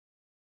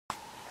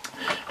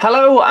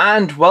Hello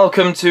and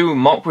welcome to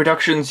Mock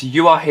Productions.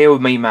 You are here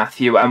with me,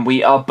 Matthew, and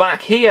we are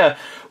back here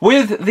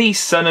with the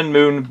Sun and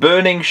Moon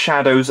Burning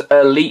Shadows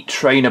Elite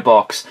Trainer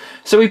Box.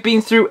 So we've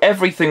been through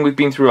everything. We've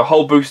been through a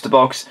whole booster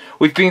box,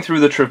 we've been through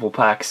the triple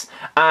packs,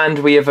 and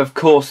we have of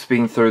course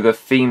been through the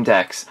theme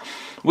decks.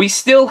 We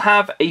still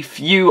have a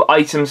few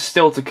items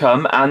still to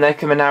come, and they're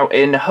coming out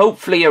in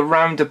hopefully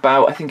around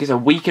about, I think it's a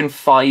week and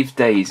 5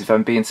 days if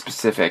I'm being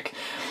specific.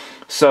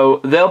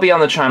 So they'll be on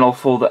the channel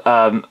for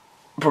the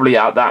probably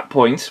at that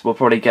point. We'll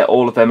probably get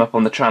all of them up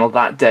on the channel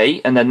that day,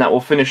 and then that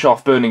will finish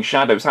off Burning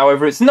Shadows.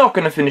 However, it's not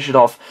going to finish it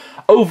off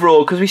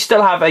overall because we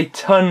still have a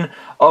ton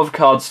of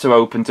cards to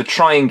open to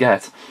try and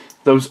get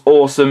those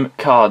awesome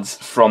cards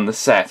from the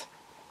set.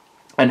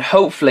 And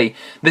hopefully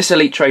this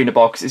Elite Trainer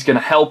Box is going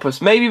to help us,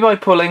 maybe by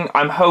pulling,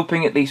 I'm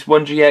hoping, at least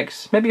one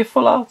GX, maybe a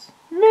full art,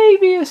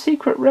 maybe a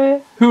secret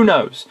rare, who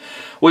knows.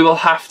 We will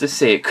have to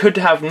see. It could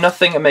have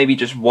nothing and maybe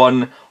just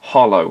one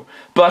holo.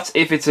 But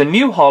if it's a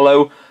new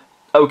holo,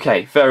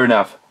 okay, fair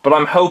enough, but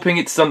I'm hoping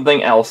it's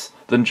something else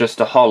than just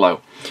a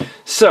holo.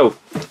 So,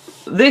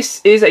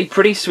 this is a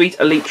pretty sweet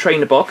Elite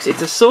Trainer Box.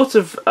 It's a sort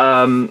of,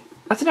 I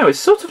don't know,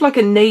 it's sort of like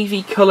a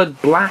navy coloured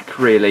black,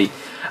 really.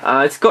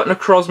 It's got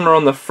Necrozma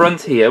on the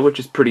front here, which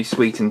is pretty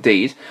sweet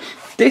indeed.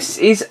 This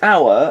is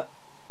our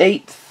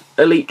 8th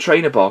Elite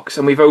Trainer Box,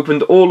 and we've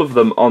opened all of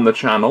them on the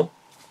channel,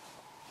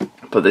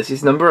 but this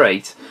is number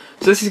 8.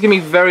 So this is going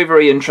to be very,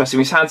 very interesting.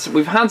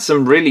 We've had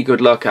some really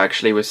good luck,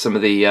 actually, with some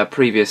of the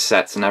previous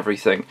sets and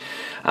everything.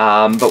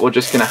 But we're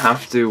just going to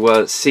have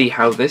to see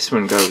how this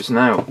one goes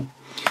now.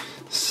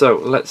 So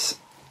let's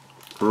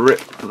rip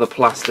the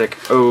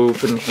plastic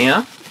open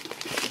here.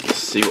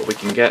 See what we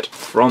can get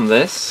from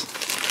this.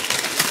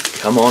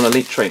 Come on,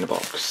 Elite Trainer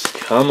Box.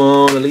 Come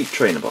on, Elite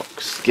Trainer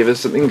Box. Give us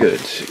something good.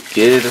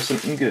 Give us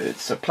something good.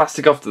 So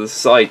plastic off to the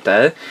side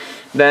there.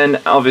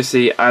 Then,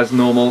 obviously, as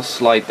normal,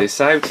 slide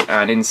this out,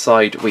 and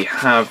inside we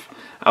have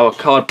our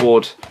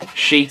cardboard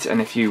sheet,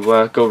 and if you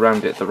go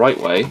around it the right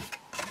way,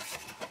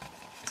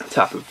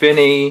 Tapu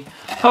Fini,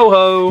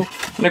 Ho-Ho,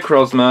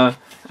 Necrozma,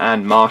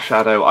 and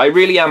Marshadow. I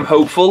really am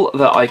hopeful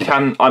that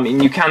I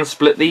mean, you can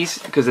split these,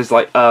 because there's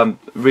like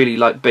really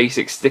like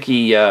basic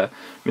sticky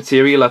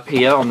material up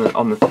here on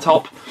the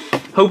top.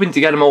 Hoping to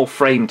get them all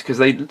framed, because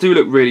they do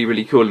look really,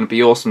 really cool, and it'd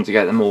be awesome to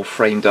get them all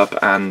framed up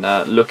and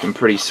looking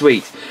pretty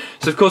sweet.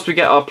 So of course we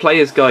get our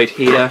player's guide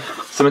here,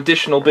 some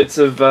additional bits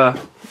of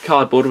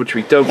cardboard which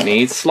we don't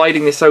need.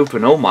 Sliding this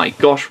open, oh my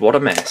gosh, what a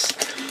mess.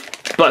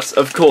 But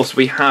of course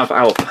we have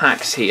our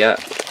packs here,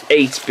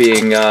 8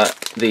 being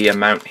the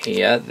amount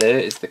here. There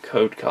is the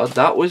code card,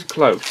 that was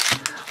close.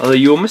 Although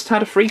you almost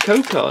had a free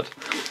code card.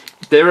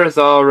 There is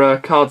our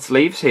card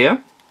sleeves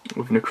here,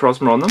 with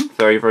Necrozma on them,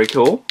 very, very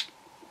cool.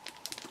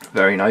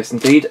 Very nice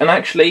indeed, and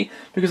actually,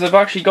 because I've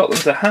actually got them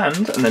to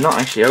hand, and they're not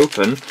actually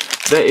open,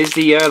 there is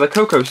the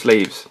Cocoa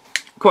sleeves.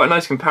 Quite a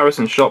nice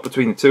comparison shot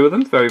between the two of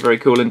them, very, very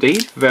cool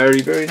indeed. Very,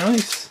 very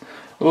nice.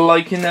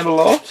 Liking them a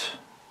lot.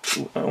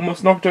 Ooh, I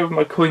almost knocked over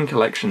my coin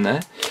collection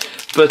there.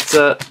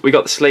 But we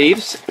got the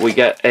sleeves, we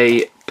get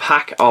a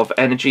pack of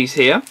energies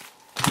here.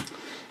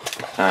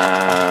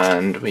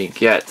 And we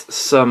get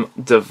some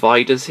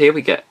dividers here.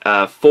 We get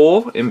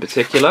 4 in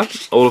particular,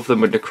 all of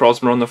them with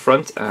Necrozma on the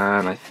front,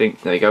 and I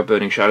think, there you go,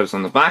 Burning Shadows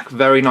on the back.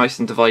 Very nice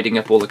in dividing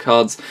up all the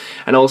cards.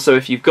 And also,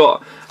 if you've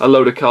got a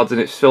load of cards and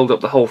it's filled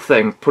up the whole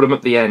thing, put them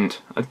at the end.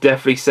 I'm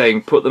definitely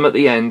saying put them at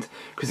the end,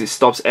 because it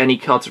stops any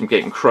cards from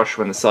getting crushed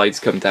when the sides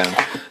come down.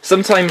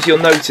 Sometimes you'll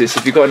notice,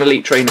 if you've got an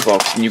Elite Trainer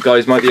Box, and you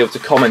guys might be able to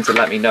comment and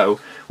let me know,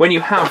 when you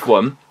have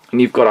one, and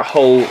you've got a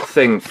whole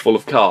thing full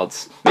of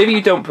cards. Maybe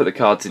you don't put the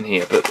cards in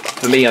here, but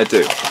for me I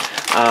do.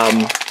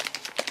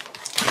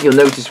 You'll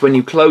notice when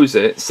you close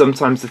it,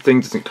 sometimes the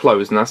thing doesn't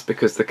close, and that's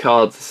because the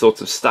cards are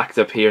sort of stacked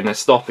up here and they're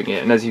stopping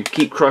it, and as you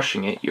keep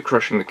crushing it, you're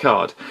crushing the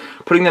card.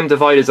 Putting them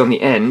dividers on the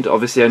end,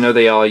 obviously I know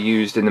they are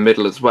used in the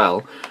middle as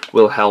well,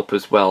 will help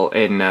as well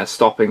in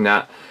stopping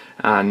that.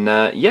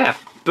 And yeah,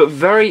 but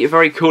very,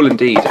 very cool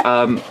indeed.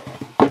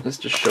 Let's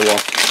just show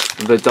off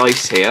the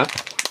dice here.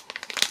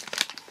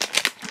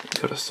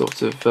 Got a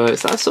sort of,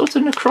 is that a sort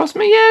of Necrozma?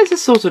 Yeah, it's a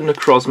sort of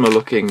Necrozma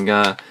looking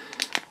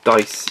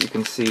dice. You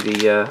can see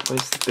the,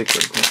 where's the big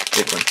one? That's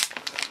the big one.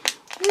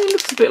 Yeah, it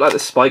looks a bit like the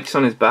spikes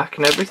on his back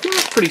and everything.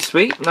 That's pretty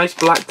sweet. Nice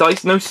black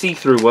dice, no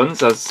see-through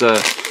ones as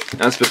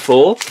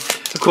before.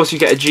 Of course you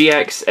get a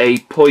GX, a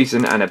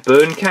poison and a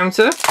burn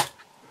counter.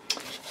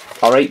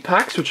 Our 8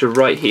 packs, which are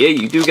right here.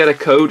 You do get a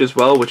code as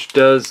well, which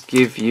does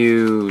give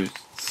you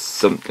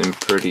something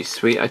pretty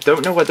sweet. I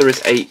don't know whether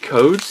it's 8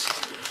 codes.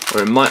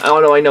 Or it might, oh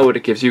no, I know what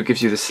it gives you. It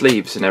gives you the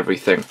sleeves and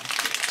everything.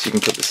 So you can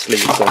put the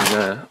sleeves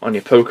on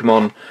your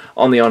Pokemon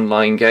on the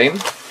online game.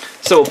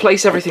 So we'll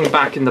place everything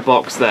back in the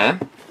box there.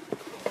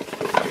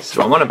 This is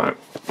what I'm on about.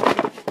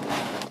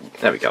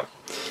 There we go.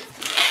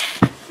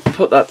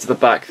 Put that to the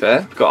back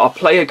there. We've got our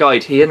player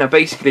guide here. Now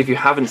basically, if you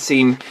haven't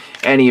seen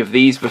any of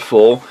these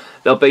before,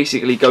 they'll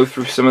basically go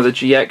through some of the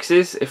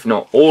GXs, if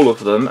not all of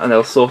them, and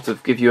they'll sort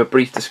of give you a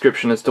brief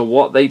description as to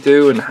what they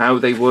do and how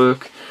they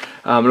work.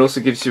 It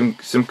also gives you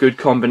some good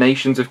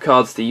combinations of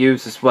cards to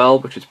use as well,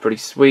 which is pretty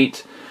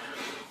sweet.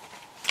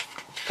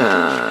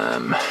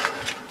 And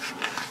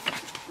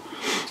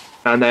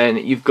then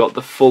you've got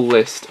the full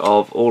list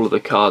of all of the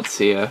cards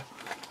here.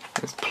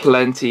 There's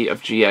plenty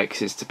of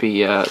GXs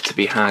to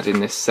be had in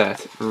this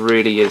set. It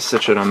really is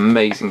such an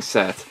amazing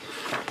set.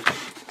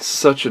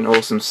 Such an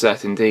awesome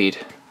set indeed.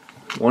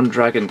 Two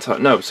Dragon type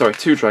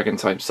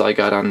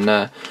Zygarde and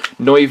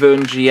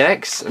Noivern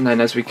GX, and then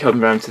as we come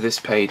round to this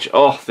page,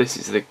 oh, this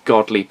is the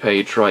godly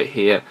page right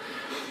here.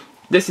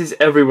 This is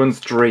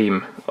everyone's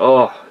dream.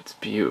 Oh, it's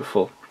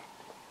beautiful.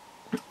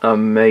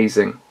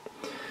 Amazing.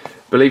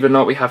 Believe it or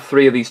not, we have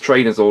 3 of these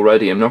trainers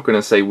already. I'm not going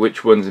to say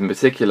which ones in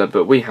particular,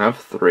 but we have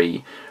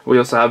 3. We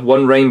also have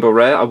 1 rainbow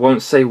rare. I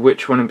won't say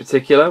which one in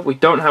particular. We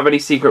don't have any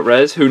secret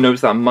rares. Who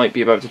knows, that might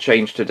be about to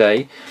change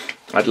today.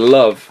 I'd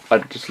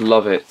just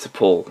love it to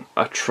pull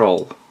a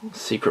troll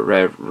secret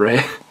rare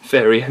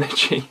fairy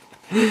energy.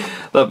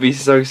 That'd be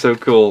so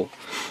cool.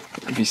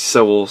 It'd be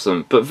so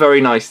awesome. But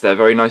very nice there.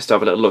 Very nice to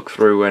have a little look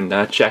through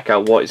and check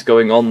out what is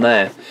going on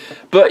there.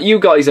 But you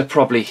guys are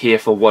probably here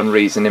for one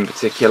reason in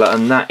particular,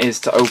 and that is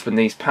to open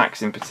these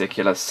packs in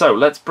particular. So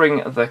let's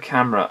bring the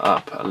camera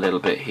up a little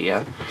bit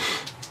here.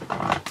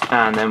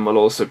 And then we'll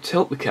also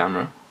tilt the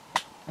camera.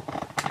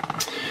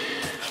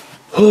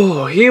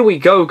 Oh, here we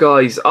go,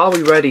 guys. Are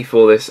we ready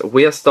for this?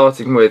 We are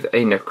starting with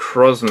a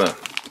Necrozma.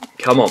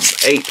 Come on,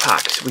 8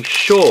 packs. We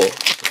sure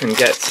can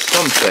get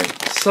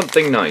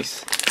something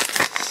nice,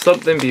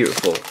 something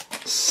beautiful,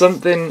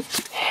 something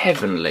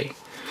heavenly.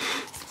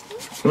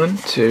 1,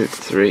 2,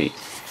 3,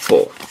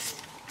 4.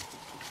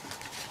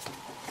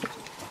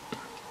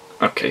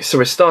 Okay, so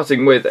we're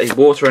starting with a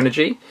Water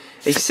Energy,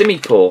 a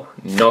Simipour,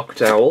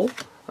 Noctowl,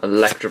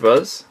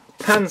 Electabuzz,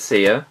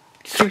 Pansear,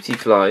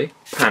 Cutiefly,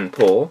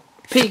 Panpour,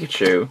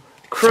 Pikachu,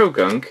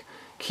 Krogunk,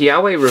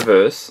 Kiawe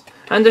Reverse,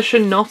 and a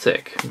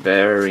Shiinotic.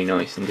 Very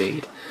nice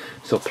indeed.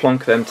 So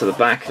plonk them to the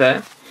back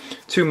there.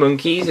 2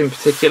 monkeys in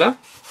particular.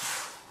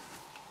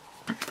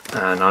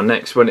 And our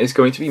next one is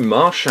going to be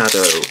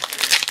Marshadow.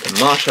 Can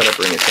Marshadow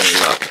bring us any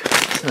luck?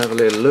 Let's have a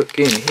little look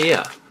in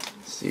here.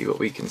 See what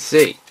we can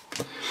see.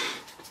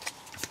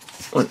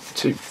 1,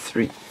 2,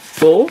 3,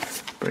 4.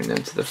 Bring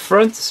them to the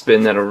front.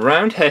 Spin that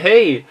around.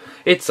 Hey!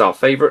 It's our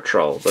favourite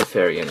troll, the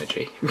Fairy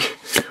Energy.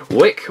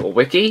 Wick or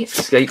Wiki,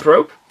 Escape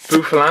Rope,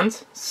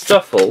 Bouffalant,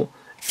 Stuffle,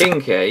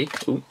 Inkay,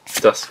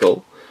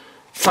 Duskull,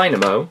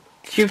 Dynamo,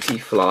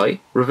 Cutiefly,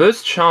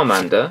 Reverse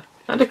Charmander,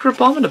 and a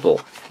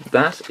Crabominable.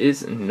 That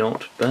is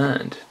not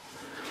bad.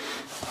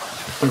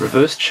 A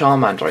Reverse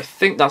Charmander. I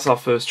think that's our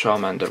first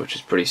Charmander, which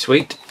is pretty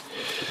sweet.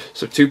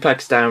 So 2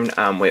 packs down,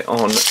 and we're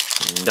on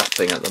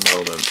nothing at the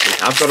moment. We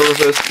have got a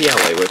Reverse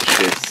Kiawe, which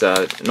is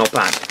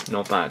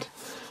not bad.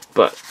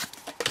 But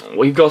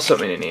we've got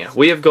something in here.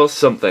 We have got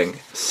something.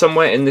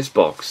 Somewhere in this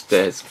box,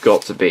 there's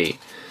got to be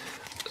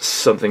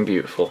something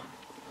beautiful.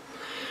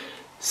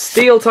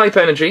 Steel-type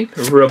Energy,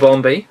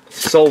 Rabombi,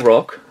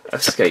 Solrock,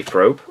 Escape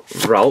Rope,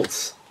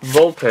 Ralts,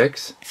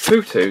 Vulpix,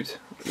 Hoothoot,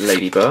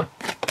 Ladybur,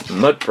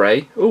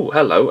 Mudbray, oh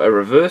hello, a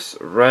reverse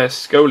rare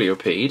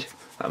Scolipede,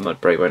 that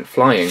Mudbray went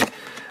flying,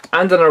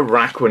 and an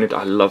Araquanid.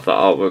 I love that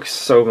artwork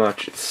so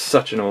much, it's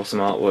such an awesome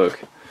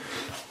artwork.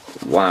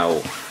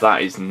 Wow,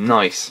 that is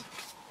nice.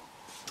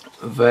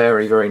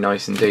 Very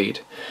nice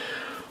indeed.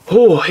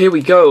 Oh, here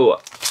we go.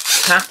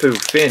 Tapu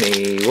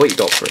Fini, what you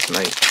got for us,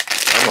 mate?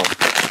 Come on.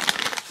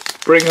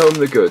 Bring home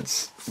the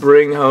goods.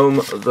 Bring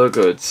home the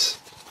goods.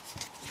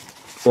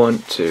 1,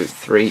 2,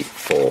 3,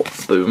 4.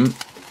 Boom.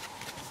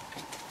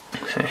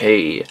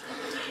 Hey.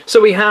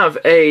 So we have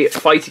a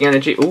Fighting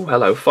Energy. Oh,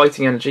 hello.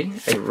 Fighting Energy.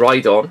 A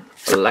Rhydon.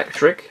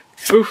 Electric.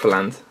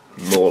 Bouffalant.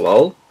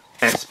 Morlul.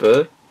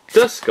 Esper.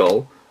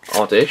 Duskull.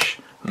 Oddish.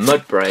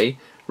 Mudbray.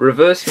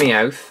 Reverse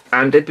Meowth.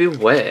 And a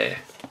Beware.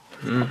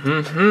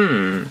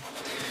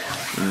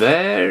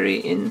 Very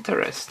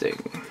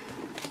interesting.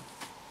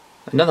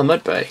 Another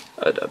Mudbray.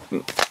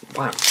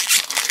 Wow.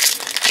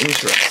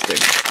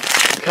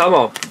 Interesting. Come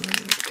on.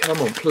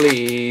 Come on,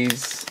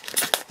 please.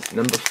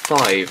 Number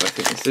 5, I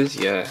think this is.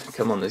 Yeah,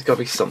 come on, there's got to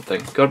be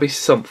something. Got to be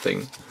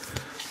something.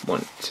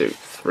 1, 2,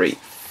 3,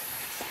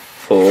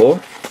 4.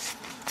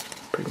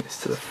 Bring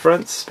this to the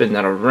front. Spin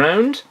that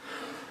around.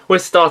 We're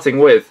starting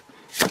with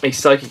a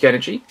Psychic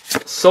Energy,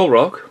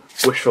 Solrock,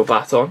 Wishful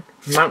Baton,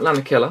 Mount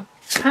Lanakilla,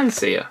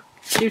 Pansear,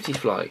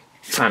 Cutiefly,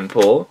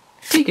 Panpour,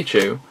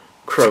 Pikachu,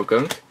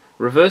 Krogunk,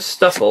 Reverse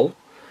Stuffle,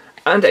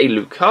 and a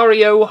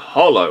Lucario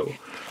Holo.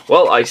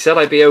 Well, I said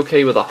I'd be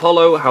okay with a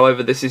holo,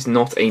 however this is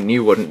not a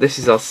new one. This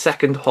is our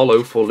second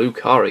holo for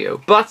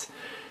Lucario, but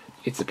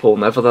it's a pull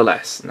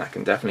nevertheless, and that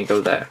can definitely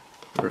go there.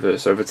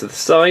 Reverse over to the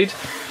side,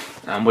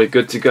 and we're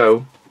good to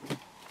go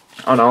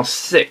on our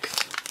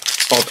 6th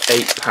of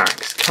 8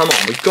 packs. Come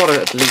on, we've got to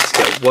at least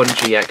get 1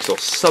 GX or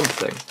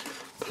something.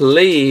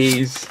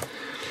 Please.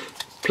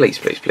 Please,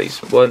 please, please.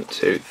 1,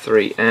 2,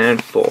 3,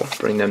 and 4.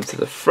 Bring them to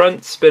the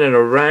front, spin it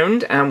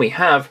around, and we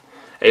have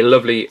a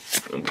lovely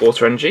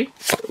Water Energy,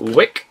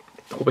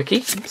 Wiki,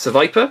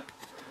 Seviper,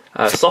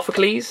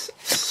 Sophocles,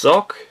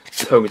 Sock,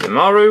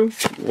 Togedemaru,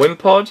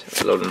 Wimpod,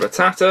 Alolan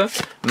Rattata,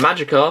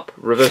 Magikarp,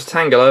 Reverse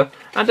Tangela,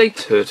 and a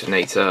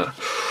Turtonator.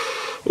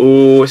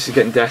 Oh, this is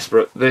getting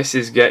desperate. This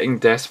is getting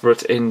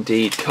desperate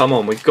indeed. Come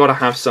on, we've got to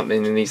have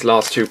something in these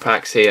last 2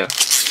 packs here.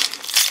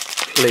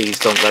 Please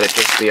don't let it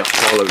just be a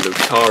holo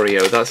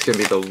Lucario. That's going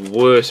to be the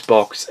worst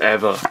box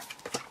ever.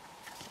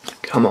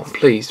 Come on,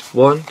 please.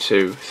 1,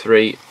 2,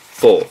 3,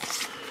 4.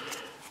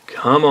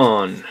 Come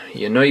on.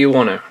 You know you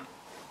want to.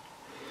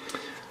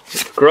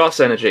 Grass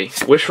Energy,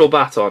 Wishful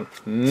Baton,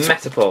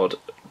 Metapod,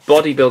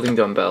 Bodybuilding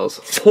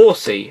Dumbbells,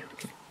 Horsey,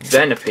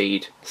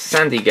 Venipede,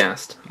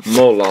 Sandygast,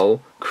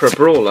 Molol,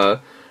 Crabrawler,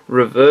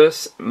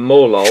 Reverse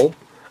Molol,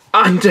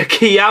 and a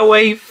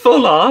Kiawe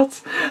Full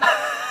Art?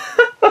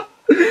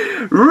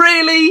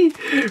 Really?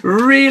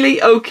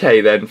 Really?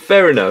 Okay then,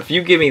 fair enough.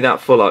 You give me that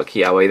Full Art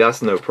Kiawe,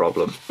 that's no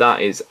problem. That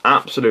is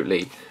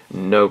absolutely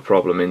no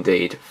problem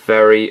indeed.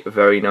 Very,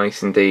 very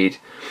nice indeed.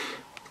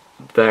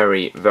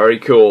 Very, very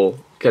cool.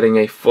 Getting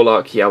a Full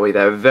Art Kiawe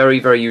there. Very,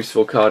 very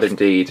useful card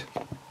indeed.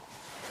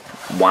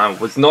 Wow,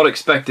 was not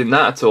expecting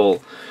that at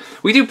all.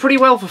 We do pretty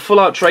well for Full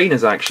Art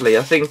Trainers actually.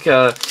 I think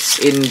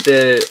in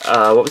the,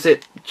 what was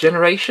it,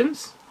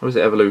 Generations? Or was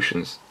it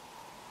Evolutions?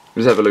 It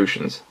was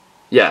Evolutions.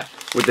 Yeah,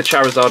 with the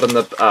Charizard and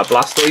the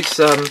Blastoise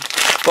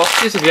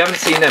boxes. If you haven't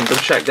seen them, go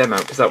check them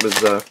out because that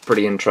was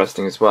pretty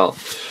interesting as well.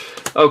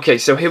 Okay,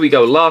 so here we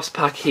go. Last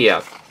pack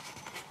here.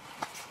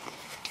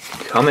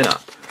 Coming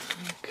up.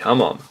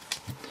 Come on.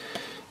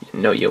 You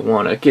know you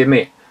want to give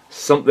me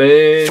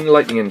something.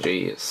 Lightning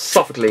Energy,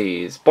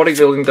 Sophocles,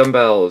 Bodybuilding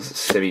Dumbbells,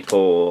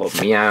 Simipour,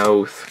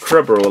 Meowth,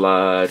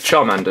 Crabrawler,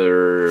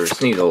 Charmander,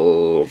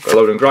 Sneasel,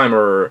 Alolan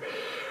Grimer,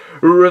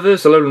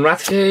 Reverse Alolan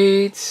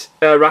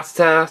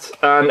Rattata,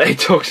 and a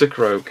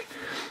Toxicroak.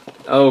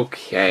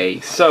 Okay,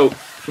 so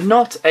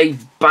not a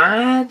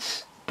bad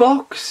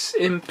box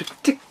in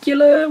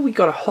particular. We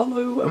got a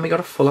holo and we got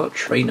a Full Art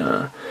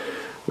Trainer,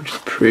 which is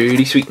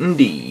pretty sweet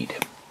indeed.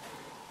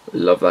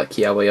 Love that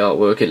Kiawe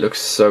artwork, it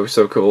looks so,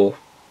 so cool.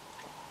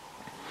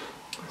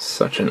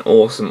 Such an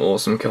awesome,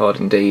 awesome card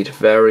indeed.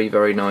 Very,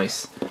 very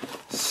nice.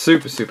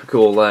 Super, super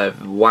cool there.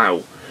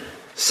 Wow.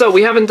 So,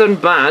 we haven't done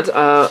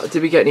bad.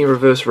 Did we get any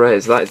reverse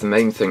rares? That is the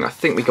main thing. I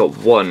think we got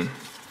 1.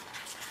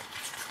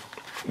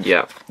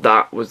 Yeah,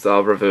 that was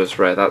our reverse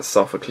rare. That's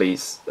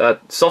Sophocles.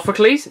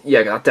 Sophocles?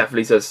 Yeah, that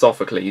definitely says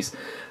Sophocles.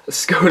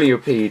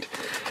 Scolipede.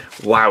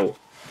 Wow.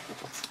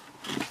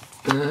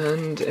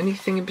 And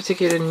anything in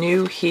particular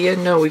new here?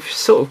 No, we've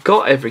sort of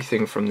got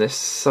everything from this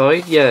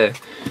side. Yeah.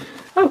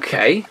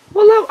 Okay.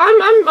 Well,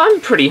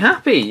 I'm pretty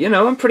happy. You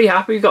know, I'm pretty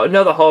happy. We've got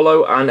another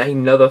holo and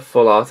another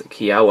Full Art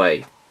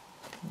Kiawe.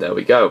 There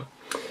we go.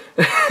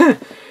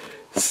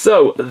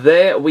 So,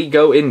 there we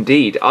go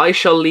indeed. I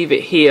shall leave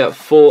it here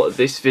for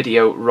this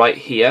video right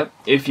here.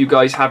 If you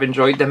guys have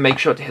enjoyed, then make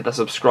sure to hit the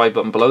subscribe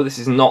button below. This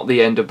is not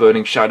the end of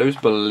Burning Shadows,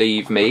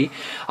 believe me.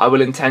 I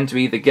will intend to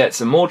either get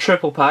some more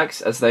triple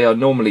packs, as they are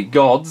normally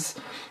gods,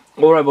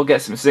 or I will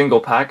get some single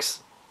packs,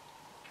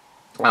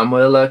 and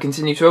we'll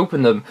continue to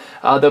open them.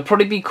 There'll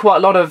probably be quite a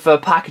lot of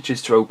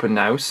packages to open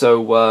now,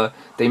 so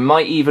they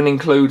might even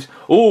include...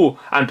 Oh,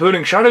 and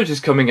Burning Shadows is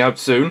coming out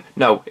soon.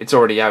 No, it's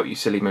already out, you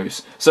silly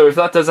moose. So if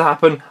that does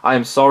happen, I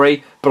am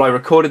sorry, but I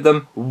recorded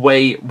them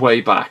way,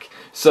 way back.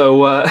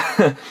 So,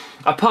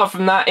 apart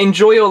from that,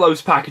 enjoy all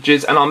those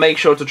packages, and I'll make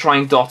sure to try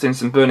and dot in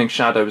some Burning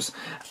Shadows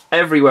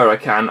everywhere I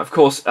can. Of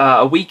course,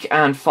 a week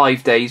and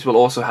 5 days will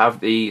also have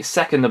the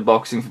second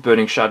unboxing for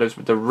Burning Shadows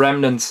with the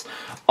remnants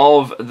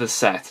of the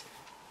set.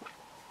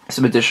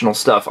 Some additional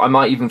stuff. I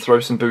might even throw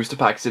some booster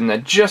packs in there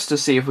just to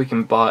see if we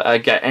can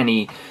get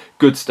any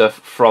good stuff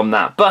from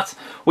that. But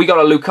we got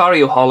a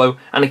Lucario holo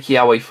and a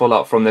Kiawe Full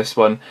Art from this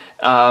one.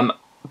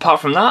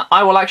 Apart from that,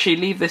 I will actually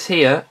leave this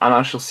here and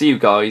I shall see you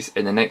guys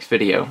in the next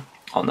video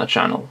on the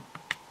channel.